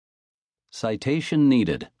Citation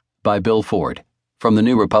Needed by Bill Ford, from the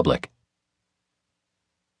New Republic.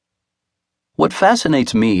 What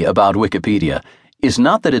fascinates me about Wikipedia is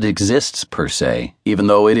not that it exists per se, even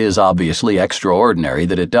though it is obviously extraordinary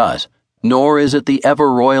that it does, nor is it the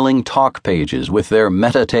ever-roiling talk pages with their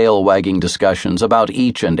meta-tail-wagging discussions about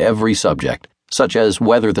each and every subject, such as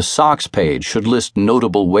whether the socks page should list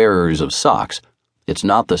notable wearers of socks. It's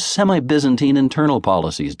not the semi-Byzantine internal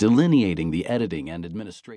policies delineating the editing and administration